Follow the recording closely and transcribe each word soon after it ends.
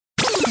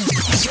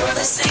You're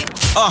listening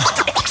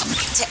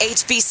to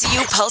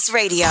HBCU Pulse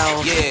Radio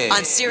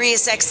on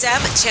Sirius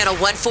XM Channel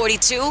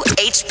 142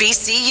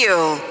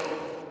 HBCU.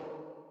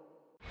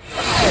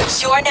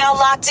 You're now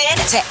locked in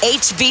to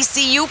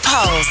HBCU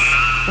Pulse.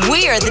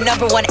 We're the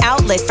 #1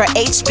 outlet for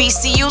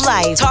HBCU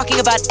life, talking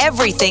about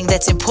everything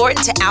that's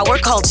important to our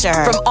culture,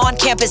 from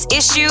on-campus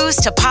issues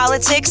to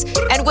politics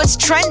and what's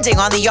trending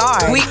on the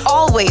yard. We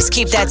always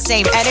keep that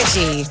same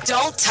energy.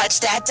 Don't touch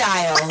that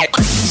dial.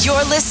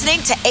 You're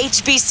listening to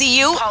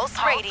HBCU Pulse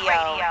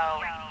Radio.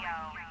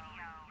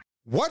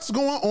 What's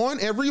going on,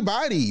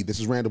 everybody? This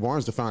is Randall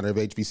Barnes, the founder of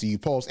HBCU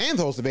Pulse and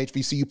the host of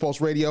HBCU Pulse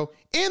Radio,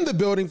 in the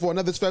building for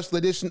another special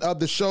edition of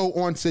the show.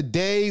 On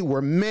today,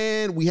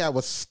 we have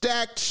a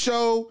stacked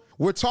show.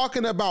 We're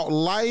talking about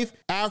life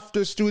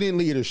after student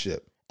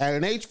leadership. At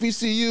an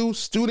HBCU,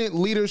 student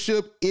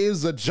leadership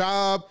is a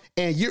job,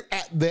 and you're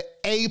at the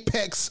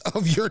apex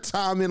of your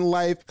time in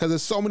life because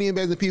there's so many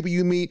amazing people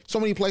you meet, so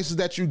many places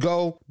that you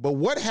go. But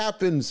what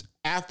happens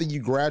after you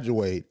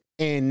graduate?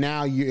 And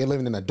now you're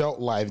living an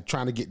adult life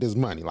trying to get this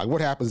money? Like,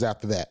 what happens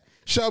after that?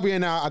 Shelby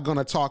and I are going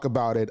to talk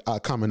about it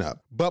coming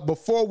up. But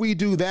before we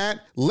do that,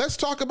 let's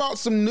talk about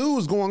some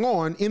news going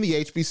on in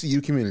the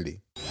HBCU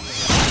community.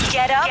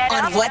 Get up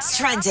on what's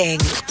trending.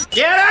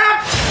 Get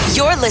up!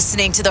 You're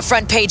listening to the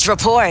Front Page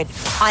Report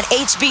on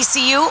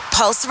HBCU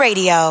Pulse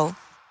Radio.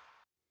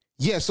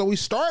 Yeah, so we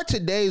start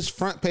today's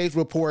Front Page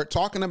Report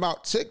talking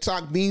about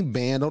TikTok being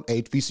banned on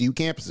HBCU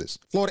campuses.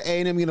 Florida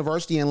A&M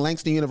University and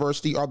Langston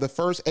University are the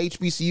first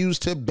HBCUs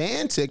to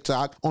ban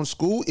TikTok on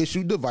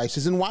school-issued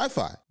devices and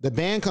Wi-Fi. The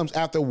ban comes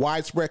after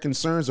widespread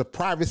concerns of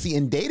privacy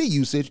and data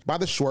usage by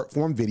the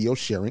short-form video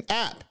sharing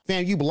app.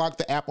 FAMU blocked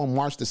the app on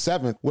March the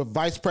 7th, with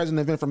Vice President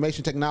of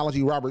Information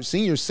Technology Robert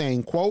Sr.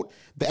 saying, quote,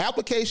 "The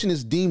application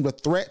is deemed a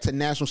threat to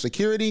national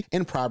security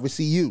and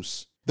privacy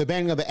use." The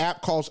banning of the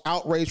app caused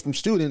outrage from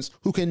students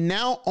who can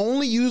now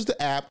only use the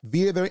app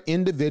via their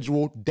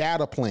individual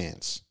data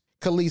plans.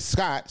 Khalees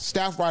Scott,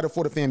 staff writer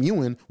for the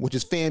FAMUan, which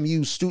is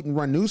FAMU's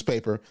student-run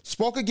newspaper,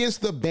 spoke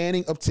against the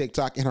banning of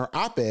TikTok in her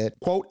op-ed,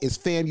 quote, "Is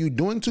FAMU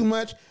doing too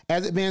much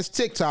as it bans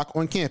TikTok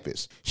on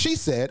campus?" She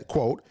said,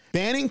 quote,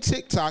 "Banning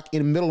TikTok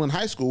in middle and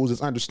high schools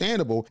is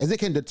understandable as it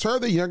can deter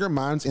the younger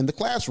minds in the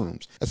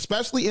classrooms,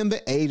 especially in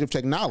the age of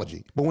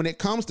technology. But when it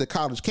comes to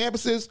college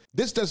campuses,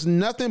 this does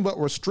nothing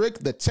but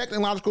restrict the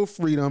technological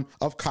freedom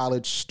of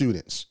college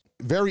students."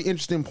 Very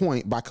interesting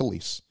point by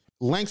Khalees.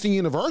 Langston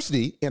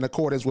University, in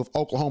accordance with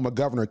Oklahoma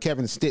Governor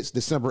Kevin Stitt's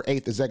December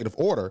 8th executive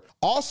order,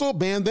 also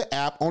banned the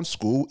app on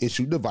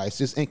school-issued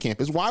devices and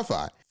campus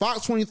Wi-Fi.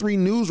 Fox 23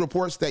 News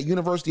reports that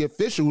university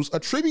officials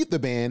attribute the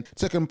ban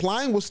to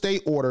complying with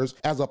state orders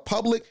as a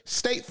public,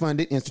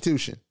 state-funded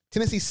institution.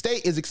 Tennessee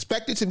State is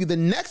expected to be the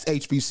next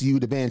HBCU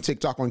to ban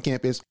TikTok on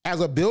campus, as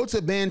a bill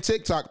to ban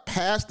TikTok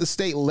passed the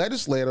state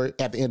legislature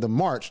at the end of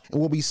March and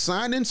will be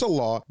signed into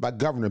law by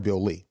Governor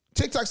Bill Lee.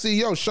 TikTok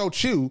CEO Shou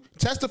Chew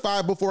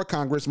testified before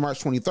Congress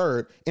March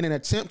 23rd in an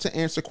attempt to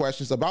answer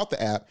questions about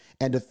the app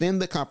and defend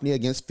the company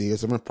against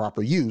fears of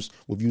improper use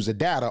with user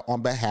data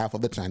on behalf of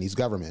the Chinese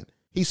government.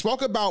 He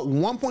spoke about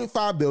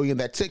 $1.5 billion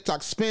that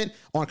TikTok spent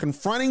on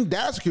confronting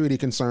data security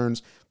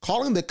concerns,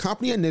 calling the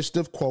company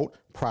initiative, quote,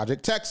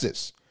 Project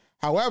Texas.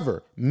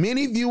 However,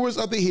 many viewers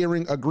of the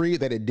hearing agreed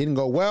that it didn't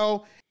go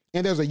well,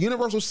 and there's a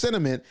universal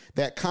sentiment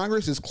that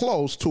Congress is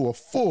close to a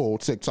full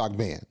TikTok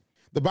ban.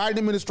 The Biden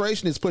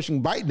administration is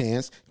pushing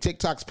ByteDance,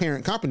 TikTok's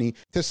parent company,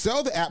 to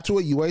sell the app to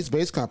a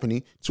US-based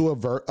company to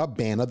avert a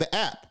ban of the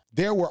app.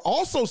 There were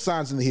also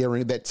signs in the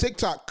hearing that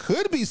TikTok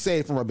could be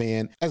saved from a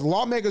ban, as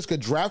lawmakers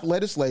could draft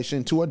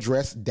legislation to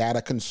address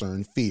data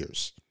concern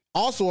fears.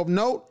 Also of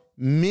note,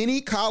 many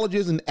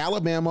colleges in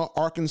Alabama,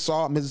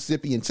 Arkansas,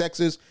 Mississippi, and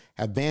Texas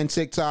have banned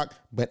TikTok,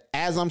 but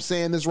as I'm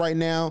saying this right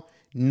now,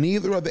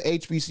 neither of the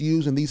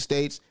HBCUs in these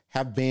states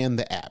have banned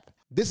the app.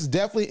 This is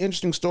definitely an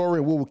interesting story,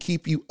 and we will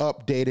keep you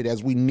updated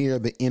as we near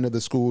the end of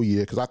the school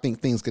year, because I think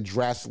things could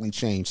drastically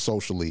change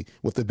socially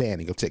with the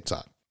banning of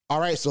TikTok. All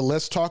right, so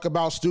let's talk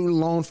about student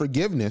loan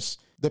forgiveness.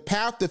 The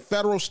path to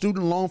federal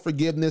student loan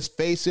forgiveness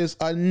faces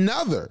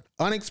another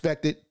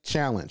unexpected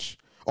challenge.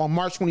 On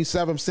March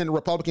 27th, Senate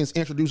Republicans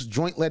introduced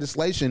joint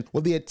legislation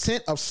with the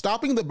intent of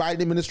stopping the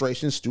Biden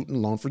administration's student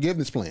loan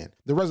forgiveness plan.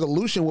 The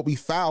resolution will be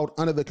filed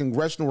under the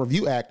Congressional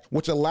Review Act,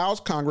 which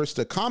allows Congress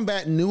to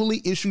combat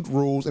newly issued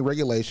rules and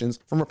regulations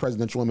from a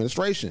presidential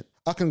administration.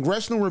 A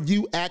Congressional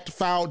Review Act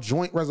filed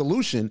joint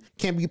resolution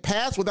can be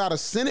passed without a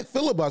Senate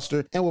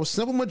filibuster and with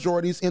simple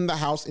majorities in the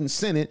House and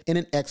Senate in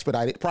an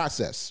expedited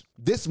process.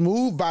 This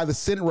move by the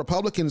Senate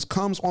Republicans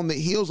comes on the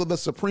heels of the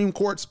Supreme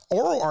Court's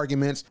oral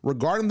arguments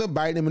regarding the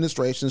Biden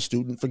administration's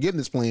student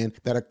forgiveness plan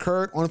that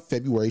occurred on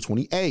February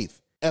 28th.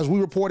 As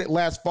we reported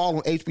last fall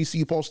on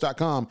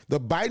HBCUPulse.com, the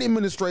Biden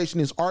administration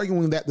is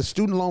arguing that the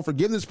student loan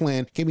forgiveness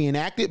plan can be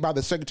enacted by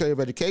the Secretary of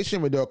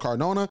Education, Miguel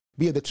Cardona,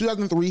 via the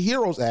 2003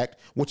 HEROES Act,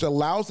 which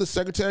allows the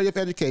Secretary of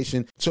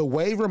Education to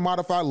waive or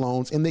modify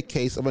loans in the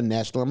case of a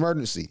national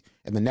emergency.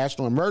 And the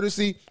national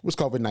emergency was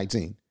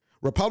COVID-19.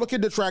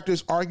 Republican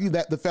detractors argue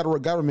that the federal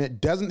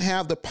government doesn't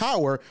have the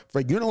power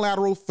for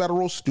unilateral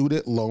federal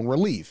student loan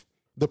relief.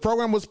 The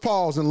program was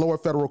paused in lower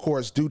federal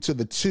courts due to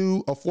the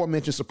two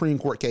aforementioned Supreme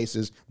Court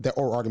cases that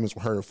oral arguments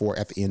were heard for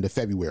at the end of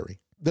February.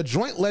 The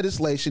joint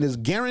legislation is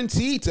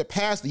guaranteed to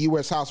pass the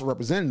U.S. House of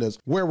Representatives,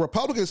 where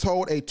Republicans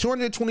hold a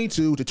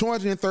 222 to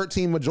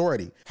 213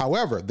 majority.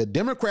 However, the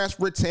Democrats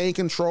retain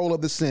control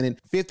of the Senate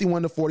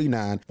 51 to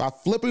 49 by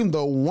flipping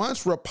the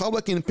once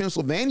Republican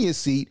Pennsylvania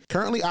seat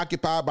currently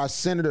occupied by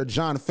Senator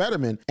John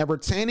Fetterman and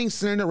retaining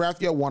Senator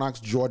Raphael Warnock's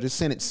Georgia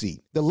Senate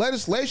seat. The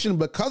legislation,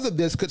 because of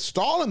this, could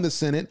stall in the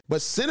Senate,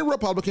 but Senate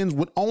Republicans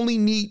would only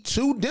need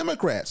 2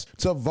 Democrats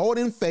to vote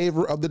in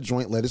favor of the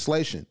joint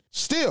legislation.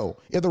 Still,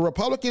 if the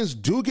Republicans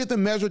do get the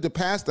measure to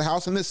pass the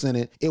House and the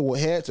Senate, it will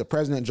head to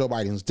President Joe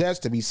Biden's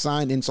desk to be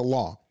signed into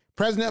law.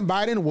 President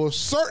Biden will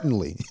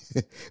certainly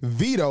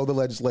veto the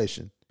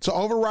legislation. To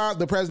override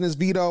the president's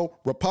veto,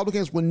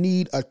 Republicans will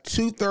need a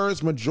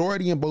 2/3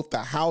 majority in both the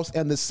House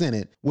and the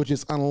Senate, which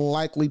is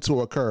unlikely to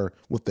occur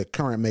with the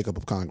current makeup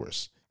of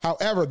Congress.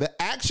 However, the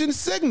action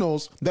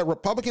signals that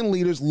Republican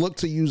leaders look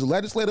to use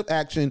legislative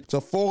action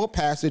to foil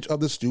passage of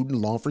the student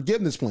loan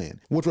forgiveness plan,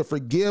 which would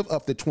forgive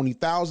up to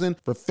 $20,000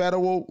 for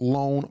federal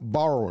loan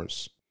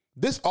borrowers.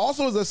 This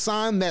also is a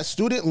sign that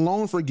student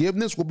loan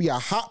forgiveness will be a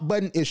hot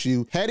button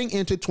issue heading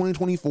into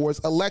 2024's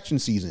election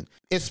season,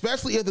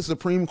 especially if the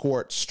Supreme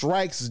Court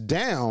strikes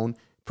down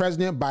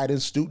President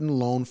Biden's student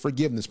loan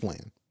forgiveness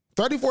plan.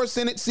 34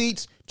 Senate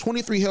seats,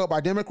 23 held by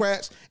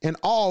Democrats, and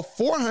all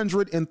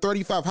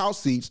 435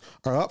 House seats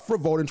are up for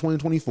vote in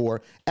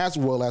 2024, as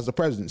well as the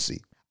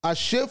presidency. A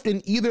shift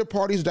in either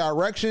party's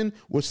direction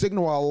would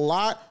signal a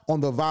lot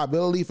on the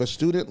viability for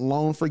student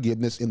loan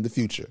forgiveness in the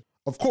future.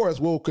 Of course,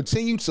 we'll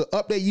continue to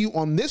update you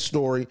on this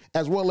story,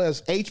 as well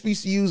as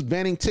HBCUs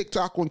banning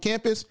TikTok on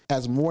campus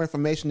as more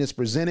information is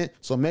presented,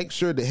 so make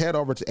sure to head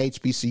over to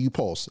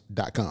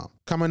hbcupulse.com.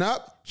 Coming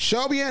up,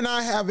 Shelby and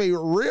I have a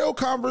real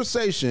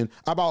conversation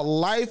about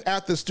life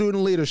after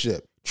student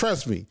leadership.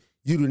 Trust me,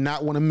 you do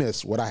not want to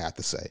miss what I have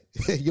to say.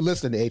 You're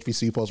listening to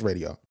HBCU Pulse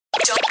Radio.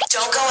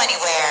 Don't go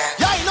anywhere.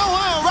 Yeah, you know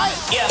I am, right?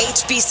 Yeah.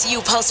 HBCU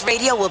Pulse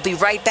Radio will be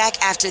right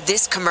back after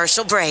this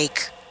commercial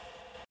break.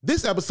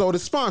 This episode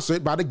is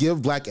sponsored by the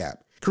Give Black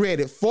app,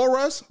 created for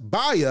us,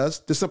 by us,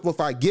 to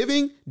simplify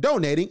giving,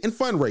 donating, and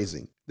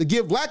fundraising. The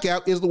Give Black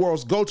app is the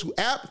world's go-to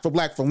app for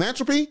Black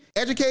philanthropy,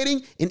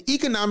 educating, and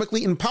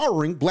economically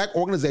empowering Black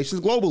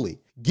organizations globally.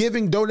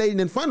 Giving,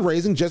 donating, and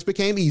fundraising just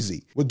became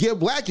easy. With Give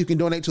Black, you can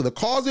donate to the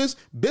causes,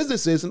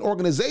 businesses, and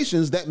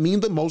organizations that mean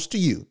the most to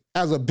you.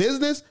 As a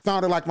business,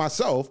 founder like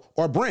myself,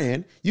 or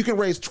brand, you can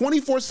raise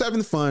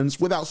 24/7 funds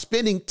without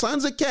spending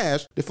tons of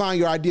cash to find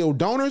your ideal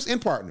donors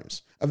and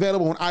partners.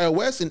 Available on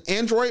iOS and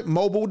Android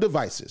mobile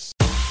devices.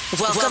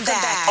 Welcome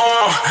back.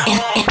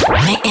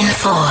 In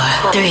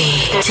 4,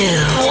 3, 2,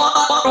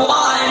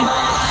 1.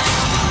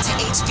 To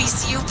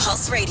HBCU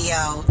Pulse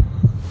Radio,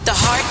 the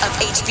heart of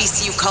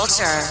HBCU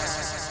culture.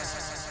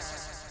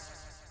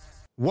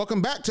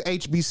 Welcome back to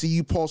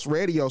HBCU Pulse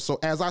Radio. So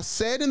as I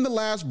said in the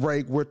last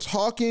break, we're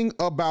talking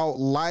about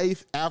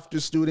life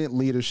after student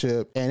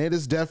leadership, and it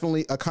is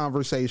definitely a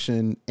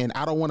conversation, and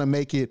I don't want to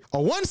make it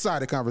a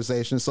one-sided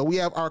conversation. So we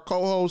have our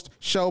co-host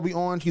Shelby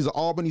on. She's an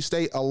Albany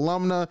State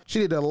alumna.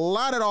 She did a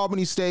lot at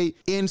Albany State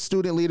in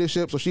student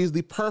leadership, so she's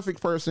the perfect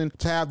person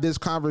to have this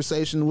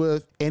conversation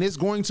with, and it's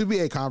going to be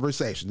a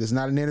conversation. This is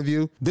not an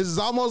interview. This is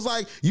almost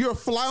like you're a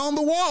fly on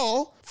the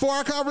wall for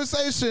our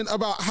conversation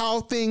about how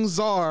things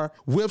are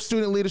with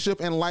student leadership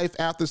and life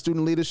after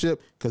student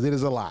leadership, because it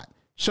is a lot.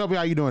 Shelby,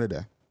 how you doing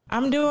today?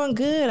 I'm doing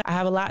good. I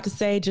have a lot to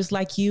say, just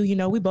like you. You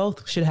know, we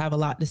both should have a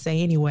lot to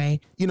say anyway.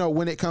 You know,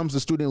 when it comes to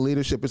student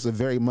leadership, it's a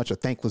very much a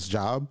thankless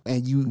job,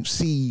 and you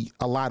see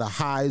a lot of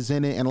highs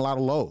in it and a lot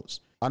of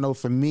lows. I know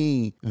for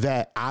me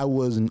that I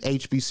was an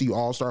HBCU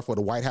All-Star for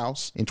the White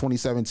House in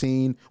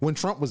 2017 when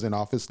Trump was in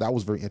office. That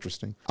was very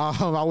interesting.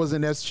 I was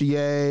in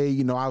SGA.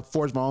 You know, I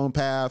forged my own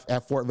path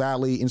at Fort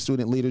Valley in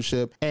student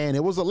leadership, and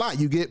it was a lot.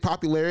 You get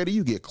popularity,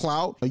 you get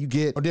clout, you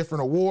get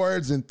different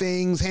awards and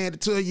things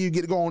handed to you. You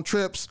get to go on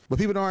trips, but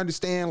people don't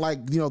understand, like,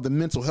 you know, the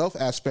mental health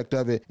aspect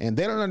of it, and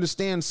they don't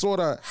understand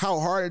sort of how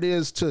hard it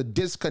is to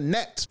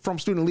disconnect from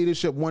student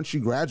leadership once you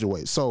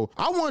graduate. So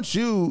I want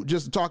you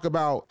just to talk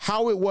about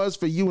how it was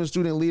for you in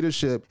student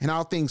leadership and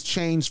how things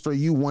changed for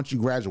you once you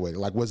graduated.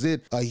 Like, was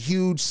it a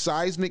huge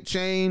seismic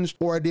change,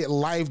 or did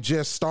life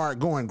just start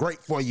going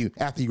great for you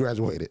after you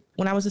graduated?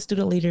 When I was a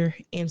student leader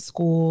in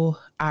school,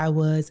 I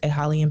was a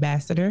Holly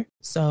ambassador.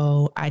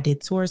 So I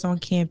did tours on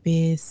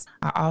campus.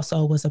 I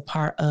also was a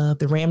part of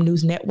the RAM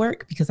News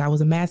Network because I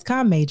was a mass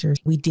comm major.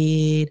 We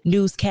did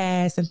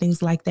newscasts and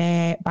things like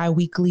that,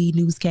 bi-weekly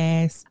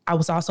newscasts. I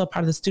was also a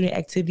part of the Student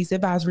Activities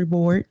Advisory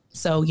Board.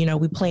 So, you know,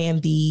 we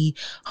planned the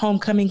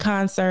homecoming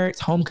concerts,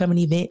 homecoming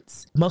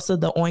events, most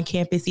of the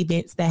on-campus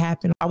events that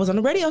happened. I was on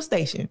the radio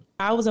station.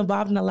 I was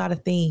involved in a lot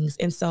of things.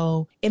 And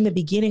so in the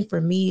beginning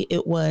for me,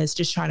 it was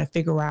just trying to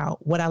figure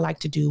out what I like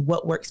to do,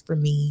 what works for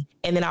me.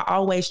 And then I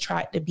always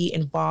tried to be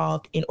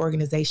involved in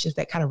organizations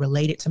that kind of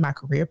related to my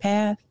career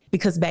path.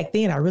 because back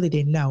then I really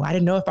didn't know. I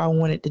didn't know if I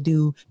wanted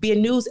to be a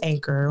news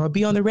anchor or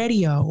be on the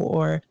radio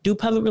or do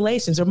public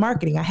relations or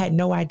marketing. I had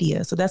no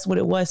idea. So that's what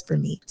it was for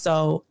me.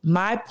 So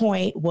my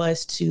point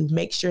was to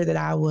make sure that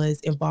I was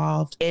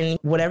involved in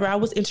whatever I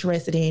was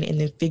interested in and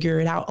then figure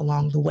it out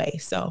along the way.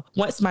 So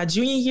once my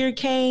junior year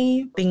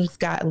came, things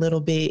got a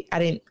little bit,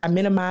 I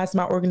minimized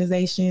my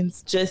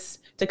organizations just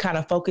to kind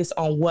of focus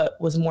on what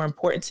was more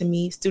important to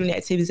me. Student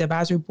Activities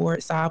Advisory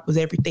Board, SOB, was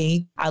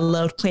everything. I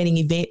loved planning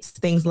events,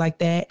 things like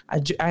that.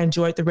 I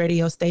enjoyed the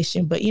radio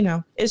station, but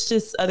it's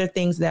just other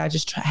things that I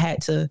just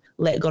had to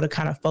let go to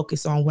kind of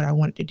focus on what I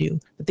wanted to do.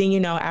 But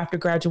then, after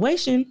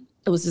graduation,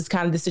 it was just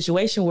kind of the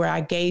situation where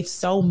I gave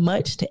so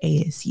much to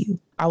ASU.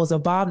 I was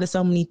involved in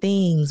so many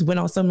things, went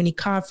on so many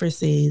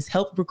conferences,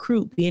 helped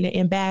recruit, being an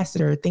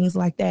ambassador, things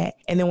like that.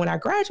 And then when I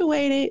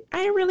graduated,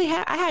 I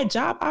had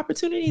job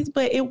opportunities,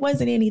 but it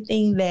wasn't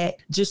anything that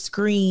just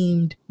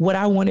screamed what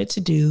I wanted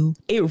to do.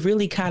 It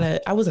really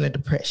I was in a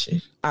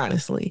depression,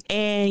 honestly.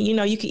 And,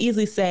 you could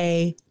easily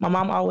say, my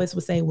mom always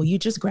would say, well, you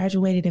just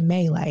graduated in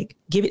May, like,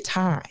 give it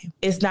time.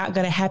 It's not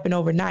going to happen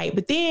overnight.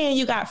 But then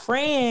you got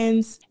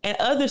friends and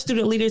other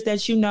student leaders that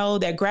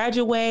that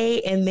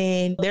graduate and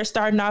then they're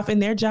starting off in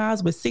their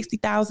jobs with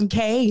 60,000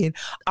 K and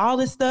all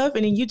this stuff.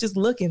 And then you just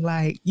looking.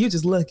 Like,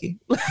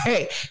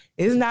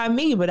 it's not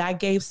me, but I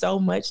gave so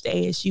much to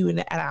ASU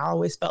and I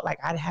always felt like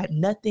I had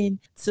nothing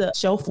to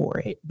show for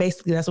it.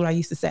 Basically, that's what I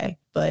used to say.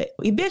 But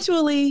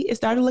eventually it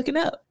started looking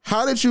up.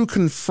 How did you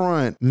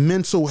confront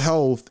mental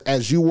health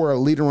as you were a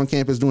leader on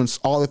campus doing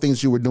all the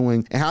things you were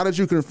doing? And how did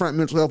you confront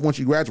mental health once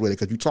you graduated?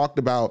 Because you talked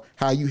about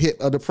how you hit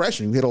a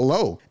depression, you hit a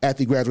low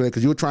after you graduated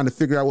because you were trying to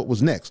figure out what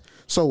was next.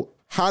 So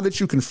how did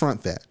you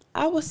confront that?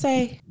 I would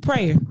say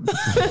prayer,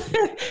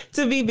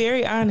 to be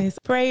very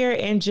honest, prayer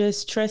and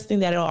just trusting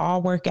that it'll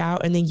all work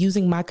out. And then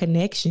using my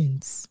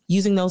connections,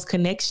 using those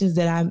connections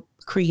that I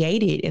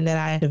created and that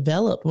I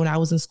developed when I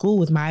was in school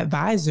with my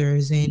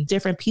advisors and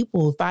different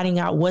people, finding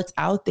out what's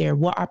out there,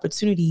 what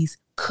opportunities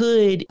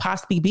could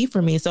possibly be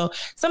for me. So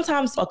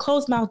sometimes a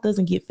closed mouth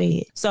doesn't get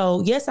fed.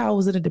 So yes, I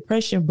was in a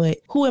depression, but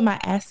who am I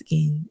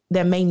asking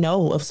that may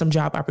know of some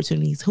job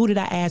opportunities? Who did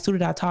I ask? Who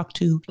did I talk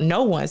to?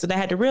 No one. So I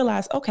had to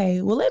realize,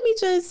 okay, well, let me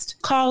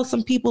just call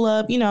some people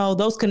up,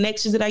 those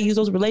connections that I use,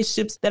 those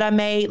relationships that I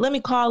made. Let me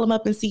call them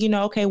up and see,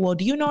 okay, well,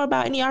 do you know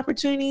about any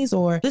opportunities?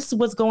 Or this is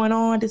what's going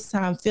on. This is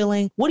how I'm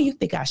feeling. What do you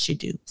think I should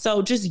do?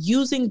 So just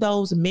using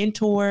those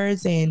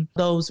mentors and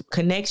those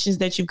connections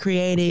that you've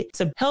created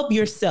to help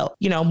yourself,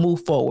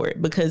 move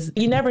forward, because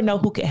you never know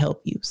who can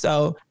help you.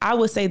 So I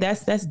would say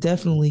that's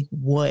definitely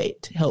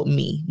what helped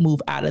me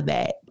move out of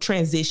that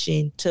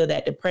transition to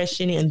that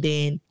depression and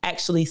then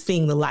actually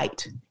seeing the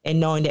light and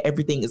knowing that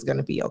everything is going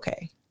to be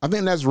okay. I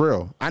think that's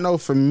real. I know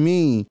for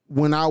me,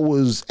 when I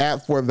was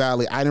at Fort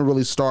Valley, I didn't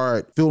really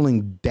start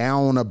feeling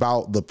down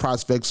about the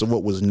prospects of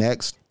what was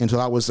next until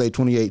I would say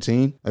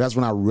 2018. That's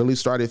when I really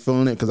started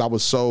feeling it because I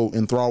was so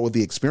enthralled with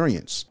the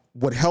experience.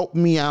 What helped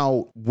me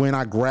out when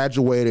I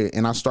graduated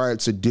and I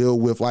started to deal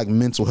with like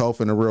mental health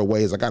in a real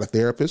way is I got a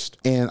therapist.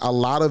 And a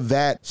lot of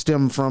that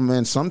stemmed from,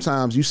 and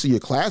sometimes you see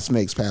your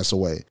classmates pass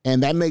away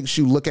and that makes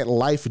you look at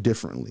life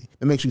differently.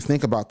 It makes you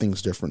think about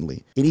things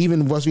differently. And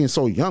even us being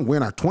so young, we're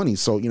in our 20s.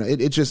 So,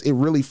 it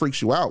really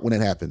freaks you out when it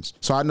happens.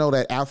 So I know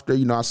that after,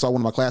 I saw one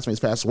of my classmates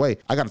pass away,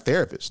 I got a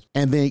therapist.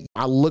 And then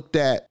I looked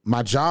at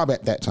my job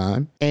at that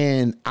time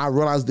and I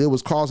realized it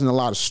was causing a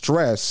lot of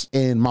stress.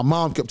 And my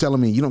mom kept telling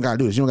me, you don't got to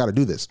do this. You don't got to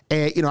do this.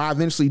 And, I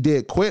eventually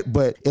did quit,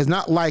 but it's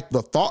not like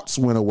the thoughts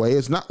went away.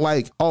 It's not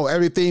like,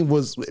 everything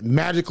was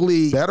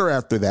magically better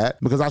after that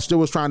because I still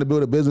was trying to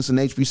build a business in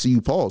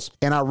HBCU Pulse.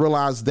 And I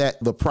realized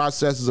that the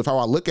processes of how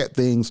I look at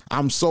things,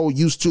 I'm so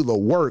used to the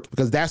work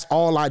because that's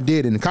all I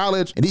did in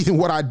college and even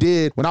what I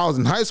did when I was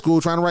in high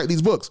school trying to write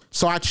these books.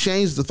 So I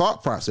changed the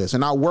thought process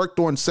and I worked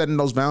on setting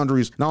those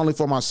boundaries, not only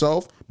for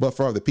myself, but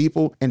for other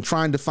people and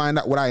trying to find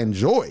out what I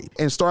enjoyed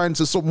and starting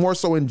to more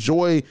so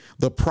enjoy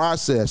the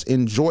process,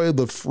 enjoy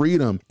the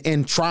freedom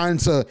and trying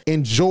to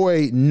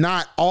enjoy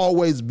not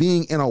always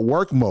being in a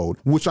work mode,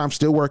 which I'm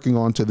still working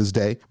on to this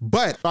day.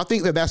 But I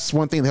think that's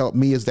one thing that helped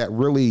me is that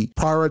really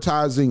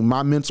prioritizing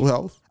my mental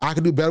health. I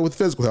can do better with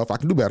physical health. I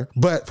can do better,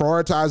 but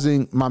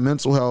prioritizing my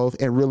mental health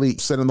and really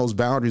setting those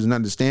boundaries and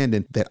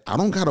understanding that I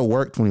don't got to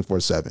work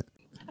 24/7.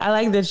 I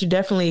like that you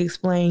definitely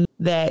explained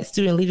that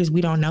student leaders,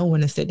 we don't know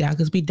when to sit down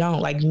because we don't.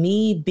 Like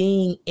me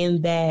being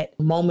in that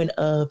moment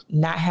of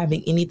not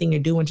having anything to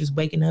do and just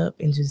waking up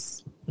and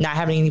just not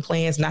having any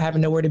plans, not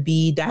having nowhere to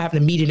be, not having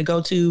a meeting to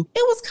go to. It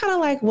was kind of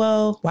like,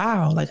 well,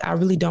 wow, like I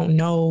really don't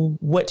know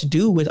what to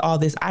do with all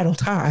this idle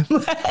time.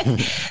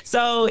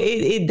 So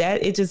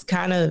it just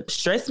kind of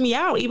stressed me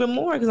out even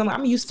more because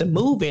I'm used to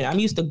moving. I'm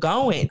used to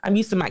going. I'm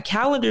used to my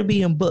calendar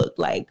being booked.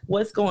 Like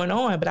what's going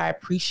on? But I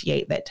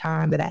appreciate that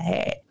time that I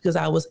had because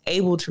I was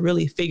able to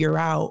really figure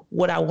out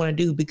what I want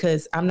to do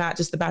because I'm not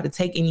just about to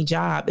take any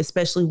job,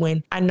 especially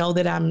when I know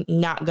that I'm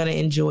not going to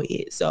enjoy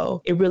it.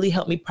 So it really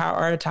helped me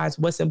prioritize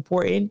what's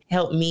important graduation,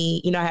 helped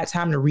me, I had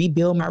time to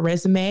rebuild my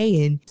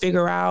resume and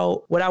figure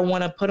out what I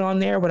want to put on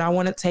there, what I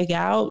want to take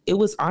out. It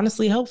was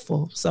honestly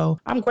helpful. So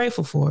I'm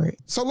grateful for it.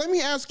 So let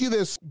me ask you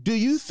this. Do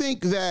you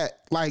think that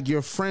like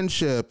your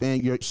friendship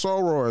and your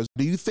sorors,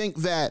 do you think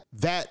that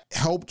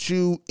helped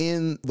you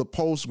in the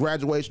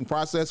post-graduation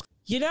process?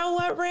 You know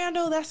what,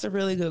 Randall? That's a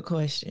really good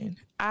question.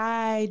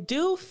 I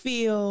do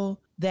feel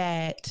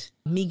that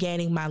me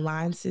gaining my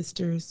line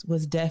sisters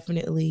was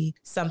definitely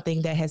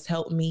something that has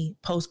helped me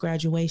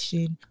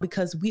post-graduation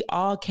because we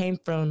all came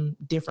from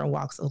different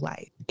walks of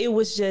life. It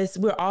was just,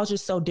 we're all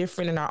just so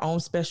different in our own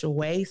special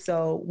way.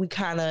 So we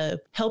kind of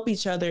help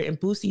each other and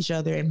boost each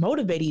other and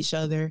motivate each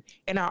other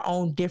in our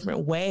own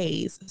different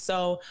ways.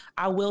 So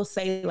I will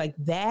say like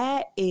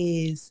that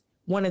is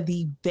one of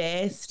the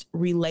best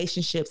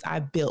relationships I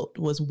built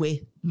was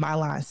with my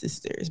line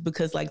sisters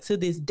because like to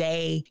this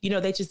day,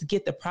 they just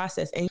get the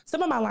process. And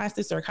some of my line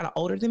sisters are kind of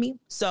older than me.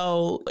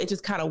 So it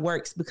just kind of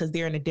works because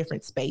they're in a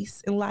different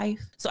space in life.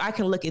 So I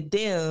can look at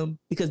them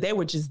because they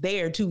were just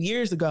there 2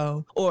 years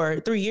ago or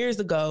 3 years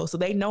ago. So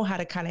they know how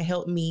to kind of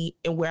help me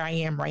in where I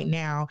am right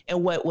now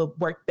and what would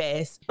work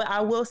best. But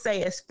I will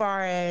say as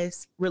far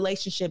as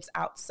relationships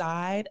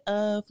outside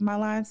of my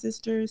line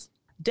sisters,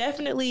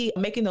 definitely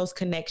making those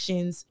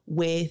connections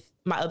with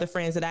my other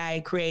friends that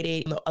I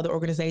created, the other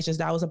organizations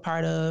that I was a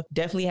part of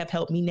definitely have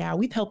helped me now.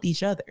 We've helped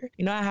each other.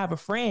 I have a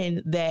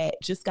friend that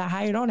just got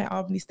hired on at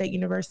Albany State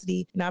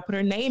University and I put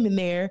her name in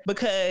there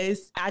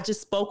because I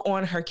just spoke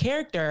on her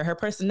character, her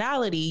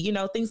personality,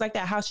 things like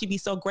that, how she'd be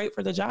so great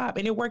for the job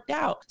and it worked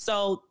out.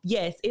 So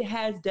yes, it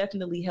has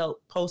definitely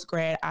helped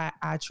post-grad.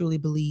 I truly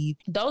believe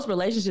those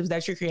relationships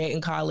that you create in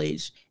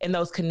college and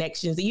those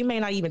connections, and you may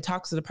not even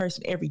talk to the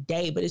person every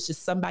day, but it's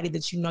just somebody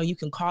that you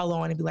can call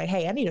on and be like,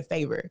 hey, I need a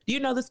favor. Do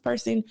you know this person?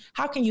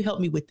 How can you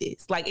help me with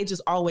this? Like it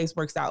just always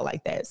works out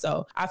like that.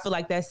 So I feel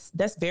like that's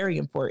very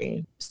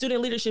important.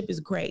 Student leadership is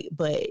great,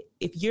 but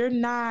if you're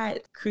not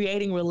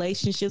creating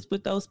relationships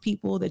with those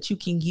people that you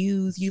can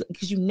use,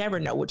 because you never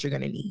know what you're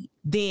going to need,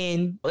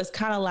 then it's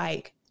kind of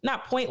like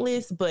not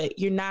pointless, but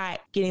you're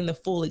not getting the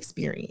full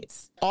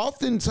experience.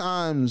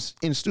 Oftentimes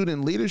in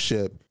student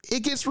leadership,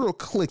 it gets real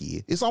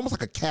cliquey. It's almost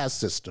like a caste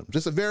system,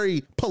 just a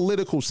very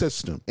political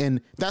system.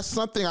 And that's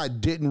something I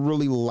didn't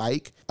really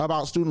like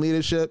about student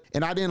leadership.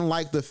 And I didn't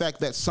like the fact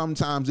that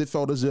sometimes it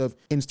felt as if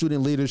in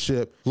student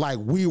leadership, like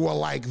we were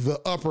like the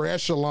upper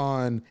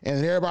echelon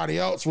and everybody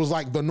else was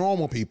like the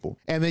normal people.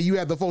 And then you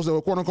had the folks that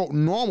were quote unquote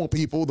normal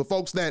people, the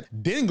folks that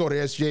didn't go to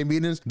SGA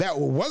meetings, that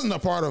wasn't a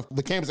part of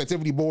the campus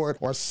activity board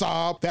or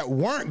SOB, that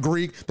weren't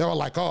Greek, that were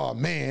like, oh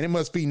man, it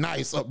must be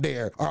nice up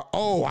there. Or,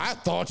 oh, I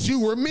thought you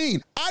were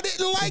mean. I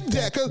didn't like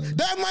that because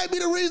that might be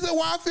the reason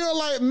why I feel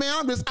like, man,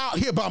 I'm just out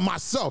here by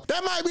myself.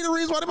 That might be the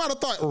reason why they might have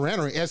thought,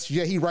 Randall in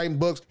SGA, he writing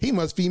books, he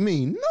must be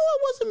mean. No, I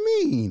wasn't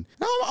mean.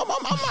 No, I'm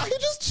out here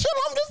just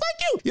chilling. I'm just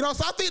like you.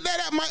 So I think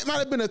that might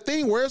have been a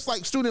thing where it's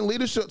like student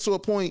leadership to a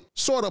point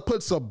sort of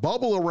puts a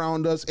bubble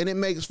around us and it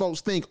makes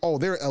folks think, oh,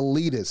 they're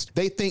elitist.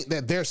 They think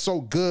that they're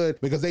so good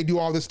because they do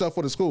all this stuff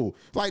for the school.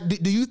 Like,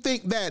 do you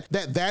think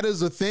that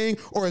is a thing,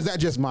 or is that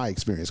just my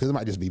experience? Because it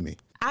might just be me.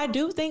 I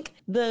do think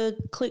the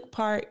click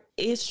part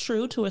is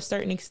true to a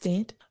certain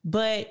extent,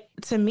 but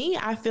to me,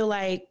 I feel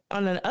like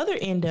on the other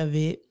end of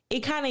it, it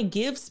kind of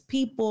gives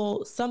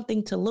people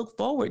something to look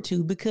forward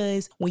to,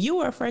 because when you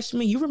were a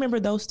freshman, you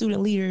remember those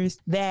student leaders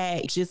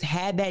that just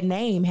had that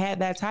name, had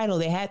that title,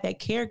 they had that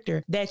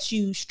character that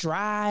you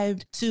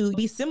strived to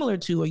be similar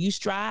to, or you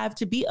strive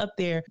to be up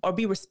there or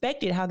be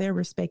respected how they're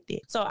respected.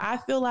 So I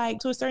feel like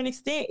to a certain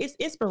extent, it's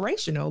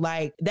inspirational.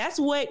 Like that's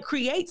what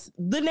creates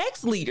the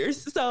next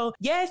leaders. So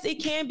yes, it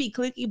can be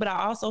cliquey, but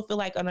I also feel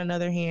like on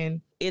another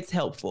hand, it's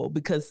helpful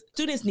because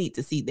students need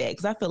to see that.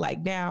 Because I feel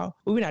like now,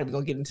 we're not even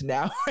gonna get into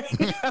now right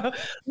now,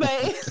 but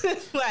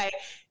it's like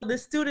the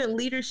student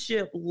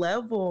leadership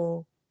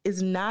level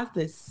is not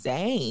the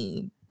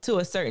same to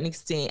a certain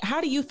extent.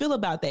 How do you feel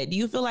about that? Do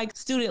you feel like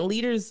student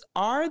leaders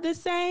are the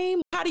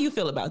same? How do you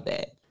feel about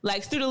that?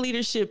 Like student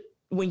leadership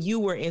when you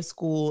were in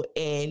school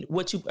and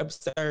what you've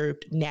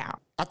observed now?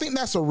 I think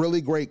that's a really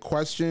great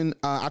question.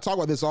 I talk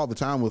about this all the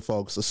time with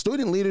folks. The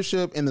student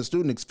leadership and the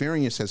student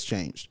experience has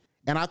changed.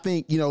 And I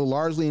think,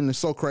 largely, and it's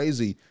so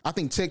crazy, I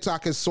think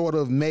TikTok has sort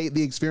of made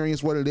the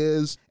experience what it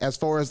is as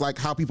far as like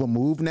how people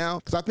move now.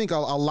 Because I think a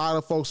lot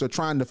of folks are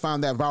trying to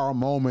find that viral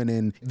moment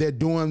and they're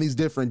doing these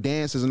different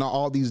dances and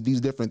all these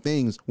different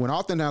things. When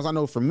oftentimes, I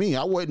know for me,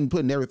 I wasn't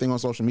putting everything on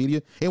social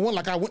media. It wasn't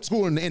like I went to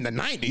school in the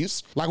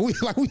 90s. Like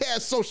we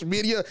had social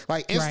media,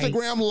 like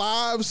Instagram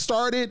Live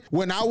started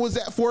when I was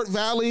at Fort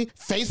Valley.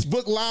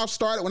 Facebook Live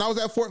started when I was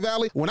at Fort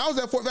Valley. When I was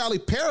at Fort Valley,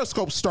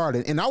 Periscope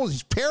started and I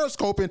was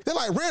periscoping. They're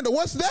like, Randall,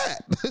 what's that?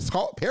 that? It's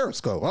called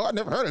Periscope. Oh, I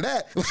never heard of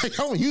that. Like,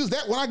 I don't use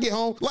that when I get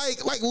home.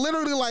 Like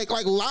literally like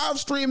live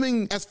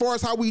streaming as far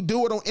as how we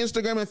do it on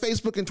Instagram and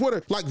Facebook and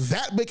Twitter. Like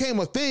that became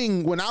a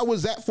thing when I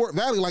was at Fort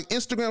Valley. Like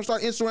Instagram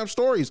started Instagram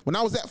stories when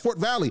I was at Fort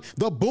Valley.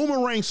 The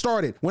boomerang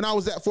started when I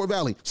was at Fort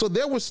Valley. So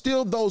there was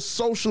still those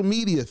social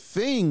media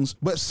things,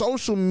 but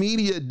social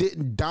media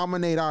didn't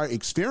dominate our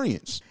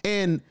experience.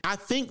 And I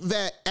think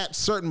that at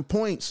certain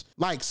points,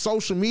 like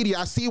social media,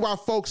 I see why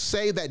folks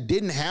say that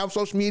didn't have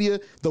social media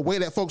the way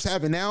that folks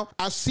have it now.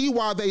 I see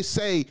why they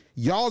say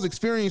y'all's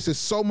experience is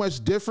so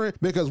much different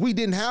because we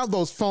didn't have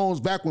those phones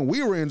back when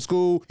we were in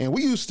school and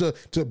we used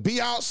to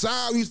be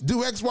outside. We used to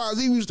do X, Y,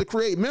 Z. We used to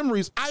create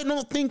memories. I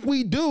don't think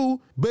we do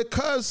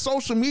because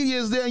social media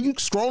is there and you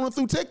scrolling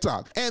through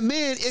TikTok. And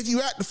then if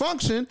you at the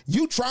function,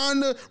 you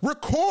trying to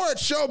record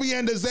Shelby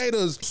and the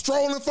Zetas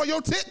strolling for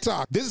your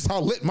TikTok. This is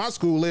how lit my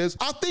school is.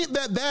 I think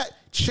that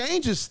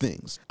changes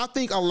things. I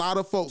think a lot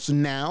of folks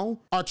now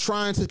are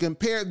trying to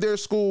compare their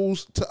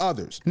schools to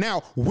others.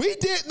 Now, we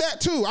did that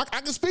too. I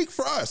can speak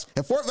for us.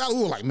 At Fort Valley,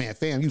 we were like, man,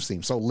 fam, you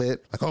seem so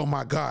lit. Like, oh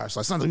my gosh.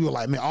 Like sometimes we were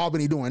like, man,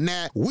 Albany doing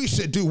that. We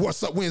should do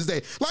What's Up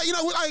Wednesday. Like, you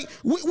know,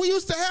 we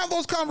used to have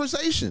those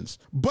conversations.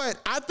 But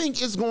I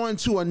think it's going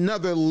to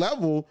another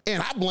level,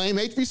 and I blame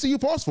HBCU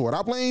Pulse for it.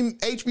 I blame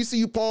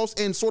HBCU Pulse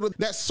and sort of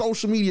that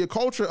social media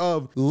culture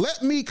of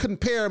let me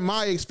compare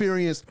my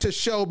experience to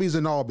Shelby's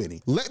in Albany.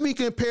 Let me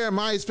compare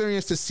my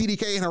experience to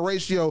CDK and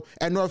Horatio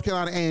at North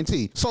Carolina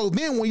A&T. So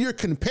then when you're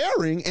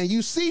comparing and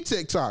you see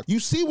TikTok, you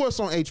see what's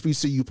on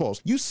HBCU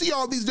Pulse, you see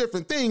all these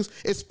different things,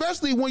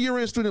 especially when you're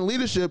in student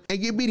leadership and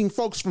you're meeting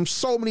folks from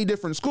so many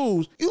different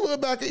schools, you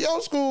look back at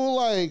your school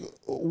like,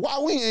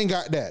 why we ain't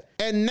got that?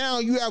 And now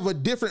you have a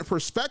different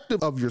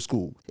perspective of your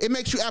school. It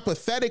makes you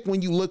apathetic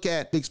when you look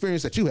at the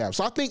experience that you have.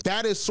 So I think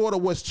that is sort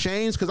of what's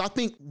changed, because I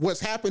think what's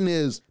happened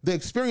is the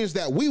experience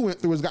that we went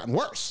through has gotten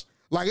worse.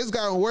 Like it's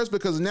gotten worse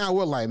because now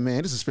we're like,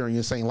 man, this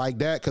experience ain't like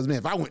that. Because man,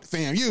 if I went to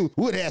FAMU,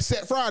 we would have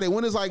Set Friday.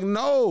 When it's like,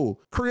 no,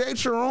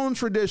 create your own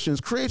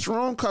traditions, create your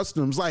own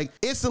customs. Like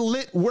it's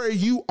lit where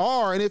you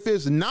are. And if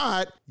it's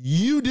not,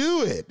 you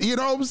do it. You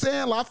know what I'm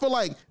saying? Like, I feel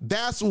like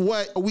that's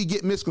what we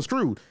get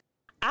misconstrued.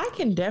 I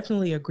can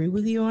definitely agree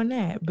with you on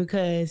that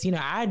because, you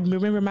know, I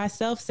remember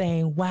myself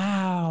saying,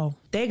 wow,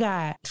 they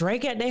got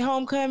Drake at their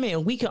homecoming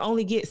and we can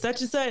only get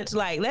such and such.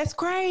 Like, that's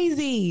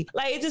crazy.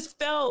 Like, it just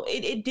felt,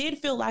 it did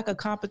feel like a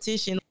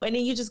competition. And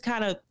then you just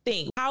kind of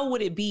think, how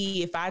would it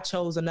be if I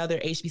chose another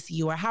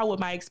HBCU? Or how would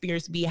my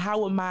experience be? How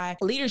would my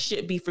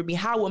leadership be for me?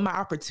 How would my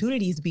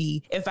opportunities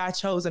be if I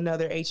chose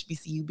another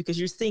HBCU? Because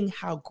you're seeing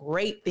how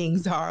great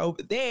things are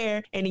over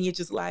there. And then you're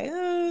just like,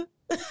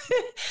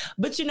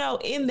 But, you know,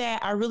 in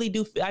that, I really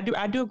do. I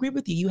do agree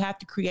with you. You have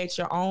to create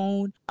your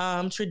own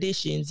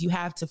traditions. You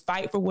have to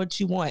fight for what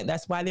you want.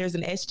 That's why there's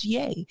an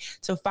SGA,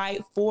 to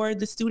fight for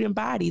the student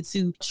body,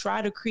 to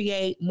try to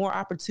create more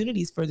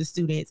opportunities for the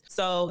students.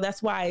 So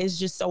that's why it's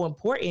just so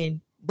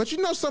important. But you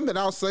know something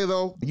I'll say,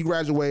 though? You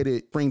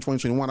graduated spring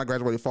 2021. I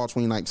graduated fall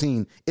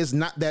 2019. It's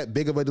not that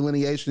big of a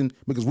delineation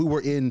because we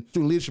were in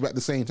student leadership at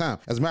the same time.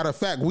 As a matter of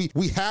fact, we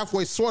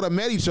halfway sort of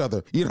met each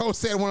other, you know,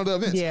 saying one of the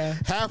events. Yeah.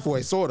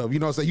 Halfway, sort of. You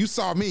know, so you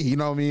saw me, you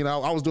know what I mean?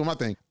 I was doing my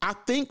thing. I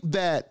think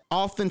that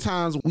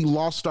oftentimes we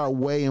lost our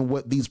way in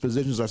what these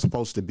positions are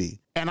supposed to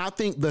be. And I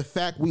think the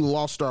fact we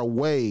lost our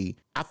way,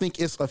 I think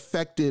it's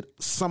affected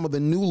some of the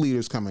new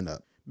leaders coming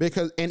up.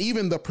 Because, and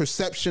even the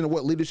perception of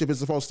what leadership is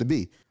supposed to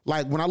be.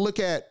 Like when I look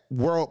at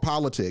world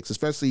politics,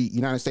 especially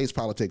United States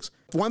politics,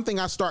 one thing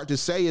I start to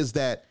say is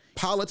that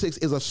politics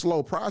is a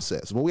slow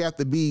process, but we have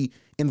to be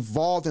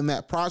involved in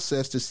that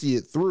process to see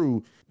it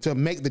through, to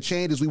make the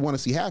changes we want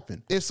to see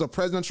happen. It's a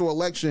presidential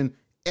election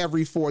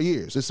every 4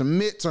 years. It's a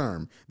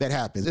midterm that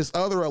happens. It's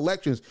other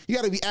elections. You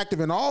got to be active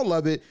in all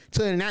of it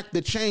to enact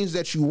the change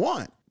that you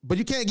want. But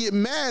you can't get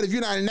mad if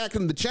you're not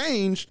enacting the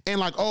change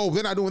and like, oh,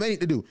 they're not doing what they need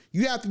to do.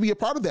 You have to be a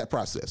part of that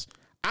process.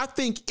 I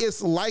think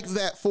it's like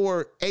that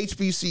for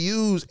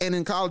HBCUs and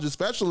in college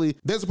especially.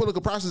 There's a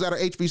political process at our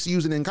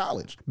HBCUs and in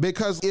college.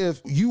 Because if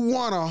you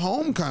want a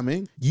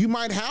homecoming, you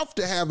might have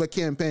to have a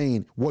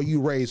campaign where you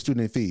raise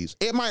student fees.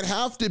 It might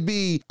have to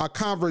be a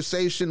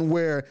conversation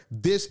where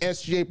this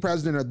SGA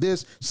president or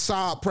this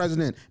SOB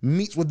president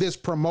meets with this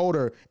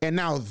promoter and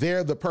now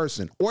they're the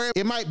person. Or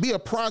it might be a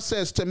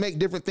process to make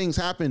different things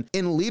happen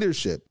in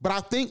leadership. But I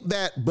think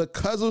that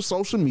because of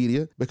social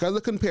media, because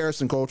of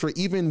comparison culture,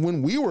 even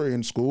when we were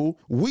in school,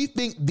 we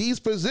think these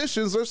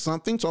positions are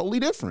something totally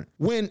different.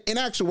 When in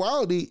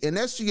actuality, an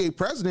SGA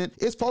president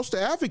is supposed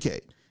to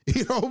advocate.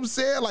 You know what I'm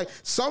saying? Like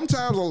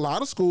sometimes a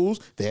lot of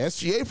schools, the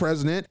SGA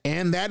president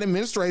and that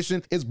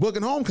administration is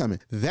booking homecoming.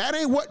 That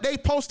ain't what they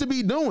supposed to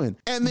be doing.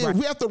 And then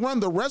we have to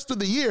run the rest of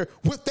the year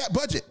with that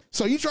budget.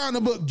 So you trying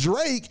to book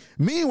Drake,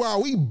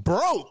 meanwhile we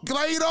broke.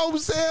 Like, you know what I'm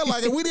saying?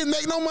 Like, and we didn't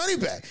make no money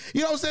back.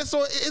 You know what I'm saying?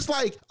 So it's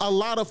like a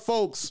lot of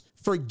folks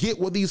forget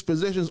what these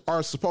positions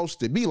are supposed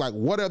to be. Like,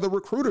 what are the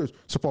recruiters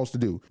supposed to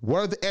do? What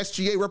are the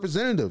SGA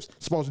representatives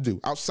supposed to do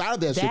outside of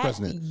the SGA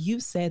president? You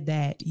said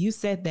that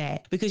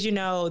because,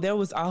 there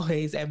was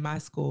always at my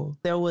school,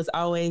 there was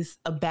always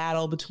a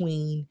battle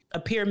between a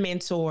peer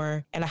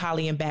mentor and a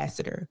Holly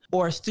ambassador,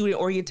 or a student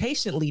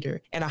orientation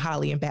leader and a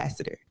Holly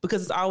ambassador,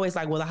 because it's always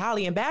like, well, the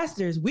Holly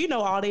ambassadors, we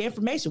know all the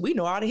information. We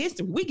know all the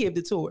history. We give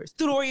the tours.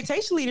 Student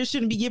orientation leaders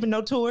shouldn't be giving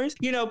no tours.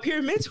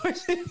 Peer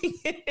mentors shouldn't be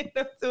giving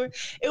no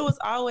tours. It was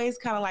always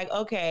kind of like,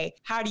 okay,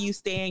 how do you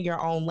stay in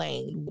your own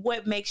lane?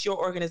 What makes your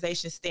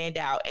organization stand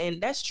out? And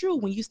that's true.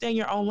 When you stay in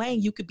your own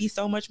lane, you could be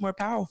so much more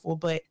powerful,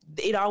 but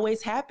it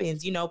always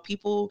happens.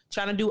 People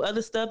trying to do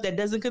other stuff that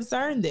doesn't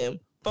concern them.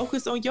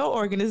 Focus on your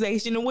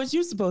organization and what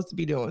you're supposed to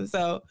be doing.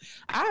 So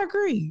I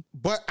agree.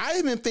 But I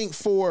even think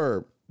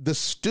for the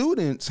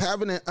students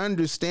having an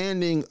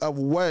understanding of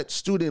what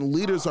student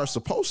leaders are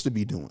supposed to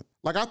be doing.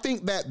 Like, I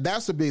think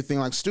that's a big thing.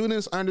 Like,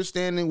 students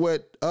understanding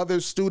what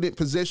other student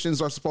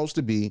positions are supposed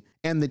to be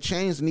and the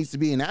change that needs to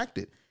be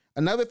enacted.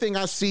 Another thing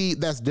I see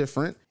that's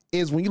different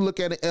is when you look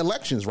at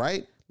elections,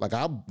 right? Like,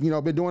 I've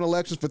been doing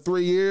elections for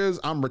 3 years.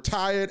 I'm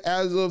retired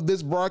as of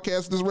this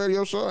broadcast, this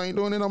radio show. I ain't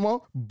doing it no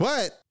more.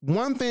 But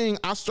one thing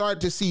I started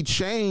to see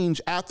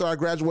change after I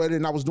graduated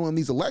and I was doing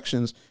these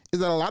elections is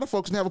that a lot of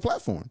folks didn't have a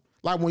platform.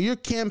 Like, when you're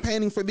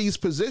campaigning for these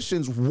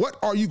positions, what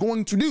are you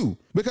going to do?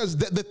 Because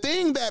the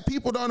thing that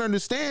people don't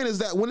understand is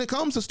that when it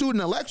comes to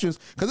student elections,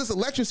 because it's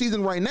election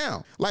season right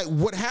now, like,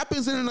 what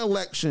happens in an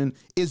election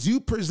is you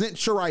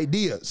present your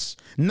ideas.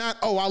 Not,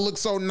 oh, I look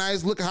so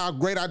nice. Look at how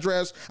great I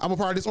dress. I'm a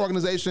part of this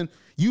organization.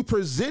 You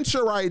present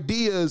your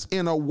ideas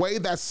in a way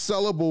that's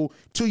sellable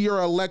to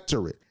your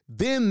electorate.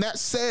 Then that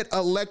said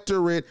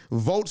electorate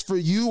votes for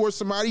you or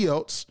somebody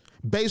else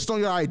based on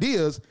your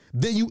ideas.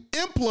 Then you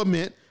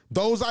implement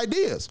those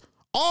ideas.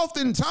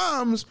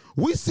 Oftentimes,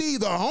 we see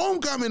the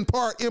homecoming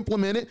part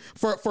implemented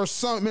for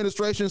some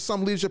administrations,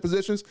 some leadership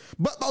positions,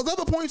 but those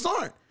other points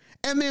aren't.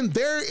 And then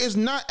there is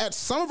not, at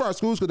some of our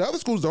schools, because the other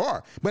schools there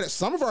are, but at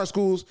some of our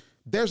schools,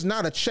 there's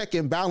not a check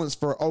and balance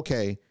for,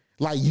 okay,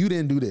 like, you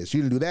didn't do this,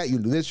 you didn't do that, you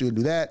didn't do this, you didn't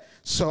do that,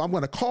 so I'm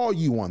going to call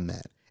you on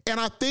that. And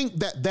I think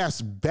that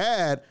that's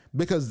bad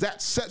because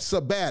that sets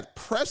a bad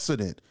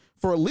precedent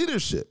for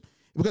leadership.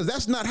 Because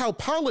that's not how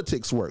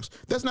politics works.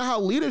 That's not how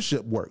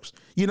leadership works.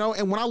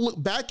 And when I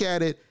look back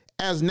at it,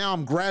 as now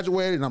I'm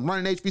graduated and I'm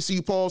running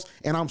HBCU Pulse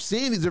and I'm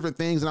seeing these different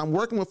things and I'm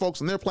working with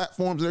folks on their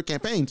platforms and their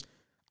campaigns,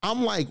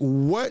 I'm like,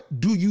 what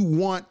do you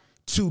want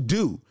to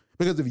do?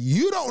 Because if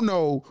you don't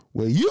know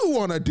what you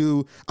want to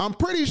do, I'm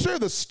pretty sure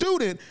the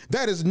student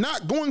that is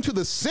not going to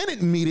the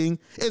Senate meeting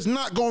is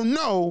not going to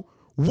know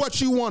what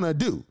you want to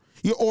do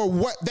or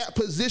what that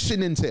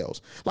position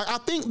entails. Like, I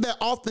think that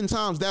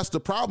oftentimes that's the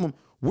problem.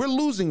 We're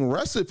losing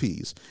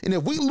recipes. And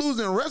if we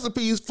losing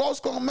recipes, folks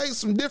gonna make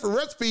some different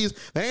recipes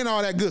that ain't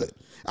all that good.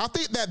 I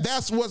think that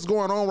that's what's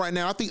going on right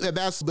now. I think that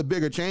that's the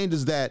bigger change,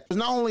 is that it's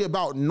not only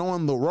about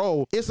knowing the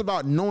role, it's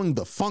about knowing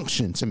the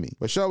function to me.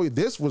 But Shelby,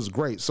 this was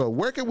great. So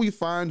where can we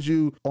find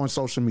you on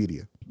social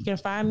media? You can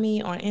find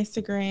me on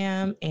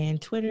Instagram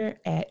and Twitter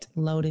at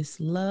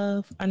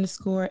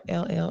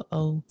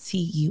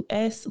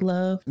LotusLove_LLOTUS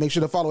love. Make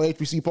sure to follow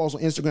HBCU Pulse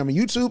on Instagram and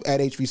YouTube at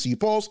HBCU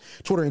Pulse,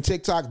 Twitter and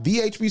TikTok, the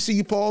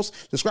HBCU Pulse.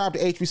 Subscribe to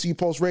HBCU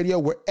Pulse Radio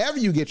wherever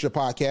you get your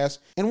podcasts.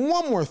 And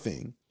one more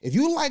thing. If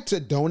you'd like to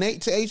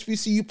donate to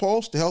HBCU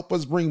Pulse to help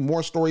us bring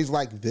more stories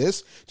like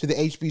this to the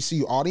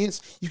HBCU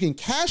audience, you can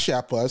Cash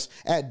App us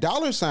at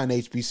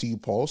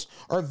 $HBCU Pulse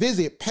or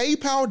visit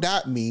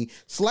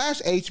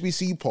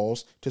paypal.me/HBCU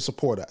Pulse to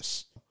support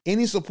us.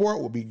 Any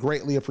support will be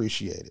greatly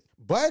appreciated.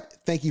 But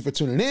thank you for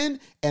tuning in.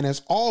 And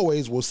as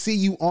always, we'll see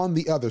you on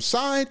the other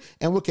side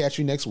and we'll catch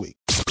you next week.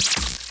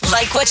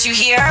 Like what you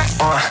hear?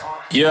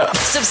 Yeah.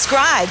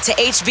 Subscribe to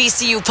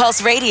HBCU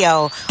Pulse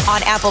Radio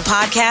on Apple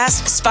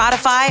Podcasts,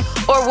 Spotify,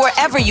 or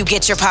wherever you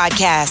get your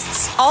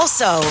podcasts.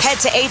 Also, head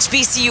to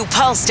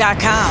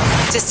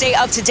HBCUPulse.com to stay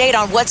up to date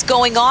on what's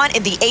going on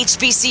in the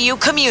HBCU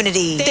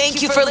community.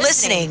 Thank you for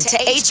listening to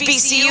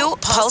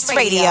HBCU Pulse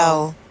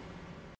Radio.